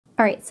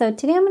Alright, so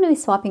today I'm going to be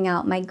swapping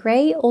out my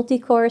gray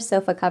Ulticor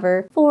sofa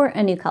cover for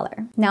a new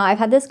color. Now I've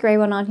had this gray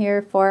one on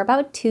here for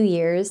about 2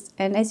 years,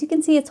 and as you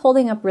can see, it's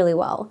holding up really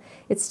well.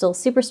 It's still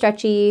super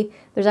stretchy.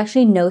 There's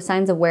actually no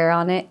signs of wear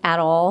on it at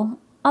all,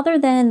 other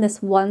than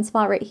this one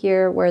spot right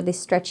here where the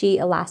stretchy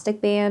elastic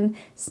band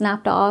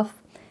snapped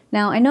off.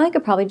 Now I know I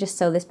could probably just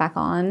sew this back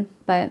on,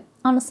 but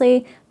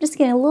honestly, I'm just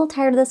getting a little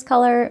tired of this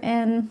color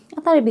and I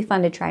thought it'd be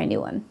fun to try a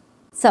new one.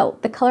 So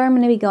the color I'm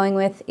going to be going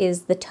with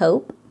is the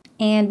taupe.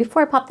 And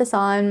before I pop this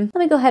on,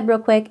 let me go ahead real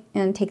quick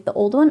and take the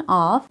old one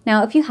off.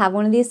 Now, if you have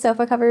one of these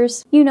sofa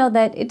covers, you know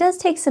that it does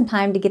take some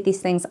time to get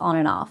these things on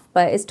and off,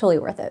 but it's totally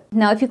worth it.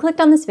 Now, if you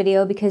clicked on this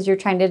video because you're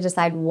trying to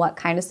decide what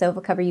kind of sofa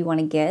cover you want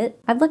to get,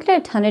 I've looked at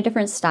a ton of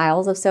different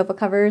styles of sofa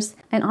covers,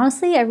 and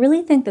honestly, I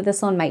really think that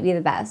this one might be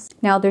the best.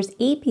 Now, there's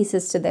 8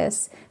 pieces to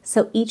this,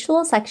 so each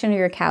little section of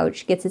your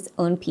couch gets its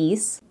own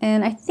piece,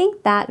 and I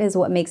think that is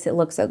what makes it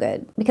look so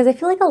good. Because I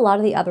feel like a lot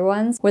of the other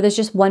ones, where there's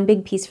just one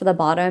big piece for the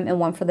bottom and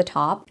one for the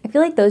top, I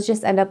feel like those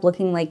just end up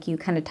looking like you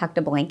kind of tucked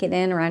a blanket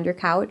in around your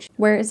couch,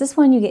 whereas this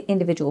one you get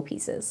individual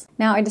pieces.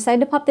 Now I decided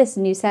to pop this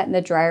new set in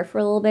the dryer for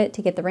a little bit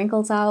to get the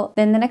wrinkles out.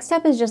 Then the next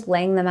step is just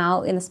laying them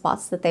out in the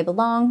spots that they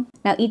belong.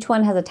 Now each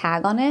one has a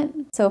tag on it.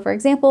 So for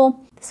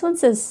example, this one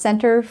says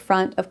center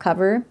front of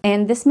cover,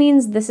 and this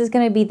means this is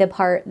going to be the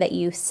part that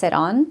you sit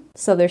on.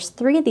 So there's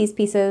 3 of these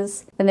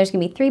pieces, then there's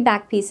going to be 3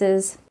 back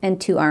pieces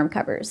and 2 arm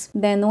covers.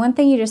 Then the one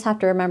thing you just have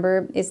to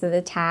remember is that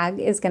the tag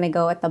is going to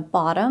go at the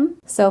bottom.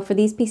 So for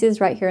these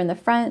pieces right here in the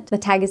front, the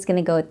tag is going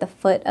to go at the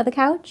foot of the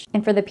couch.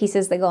 And for the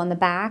pieces that go on the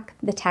back,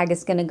 the tag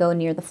is going to go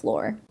near the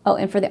floor. Oh,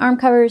 and for the arm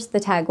covers, the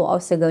tag will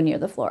also go near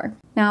the floor.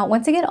 Now,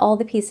 once I get all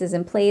the pieces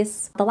in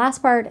place, the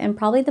last part, and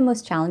probably the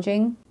most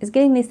challenging, is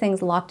getting these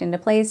things locked into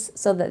place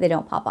so that they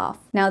don't pop off.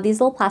 Now, these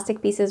little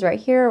plastic pieces right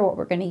here are what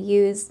we're going to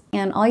use,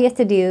 and all you have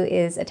to do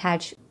is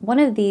attach one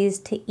of these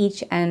to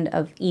each end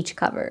of each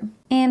cover.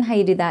 And how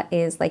you do that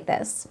is like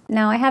this.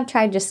 Now, I have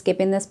tried just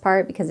skipping this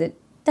part because it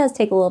does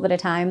take a little bit of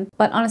time,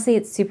 but honestly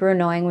it's super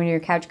annoying when your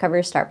couch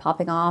covers start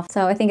popping off,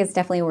 so I think it's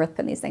definitely worth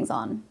putting these things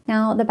on.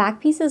 Now the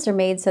back pieces are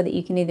made so that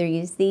you can either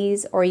use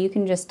these or you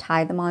can just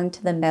tie them on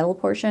to the metal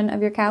portion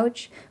of your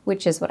couch,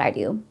 which is what I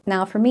do.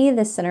 Now for me,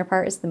 this center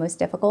part is the most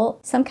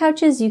difficult. Some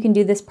couches you can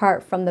do this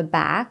part from the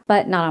back,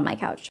 but not on my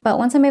couch. But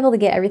once I'm able to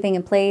get everything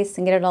in place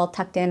and get it all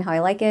tucked in how I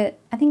like it,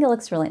 I think it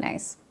looks really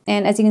nice.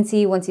 And as you can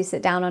see, once you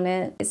sit down on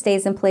it, it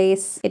stays in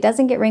place. It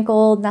doesn't get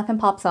wrinkled, nothing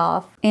pops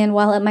off. And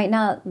while it might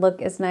not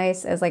look as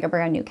nice as like a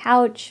brand new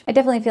couch, I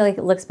definitely feel like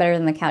it looks better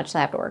than the couch that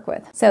I have to work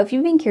with. So if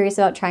you've been curious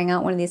about trying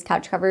out one of these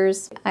couch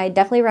covers, I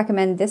definitely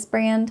recommend this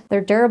brand.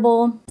 They're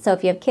durable, so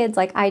if you have kids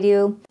like I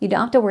do, you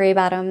don't have to worry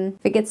about them.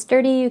 If it gets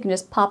dirty, you can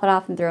just pop it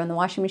off and throw it in the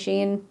washing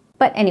machine.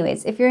 But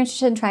anyways, if you're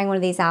interested in trying one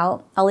of these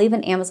out, I'll leave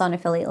an Amazon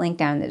affiliate link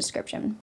down in the description.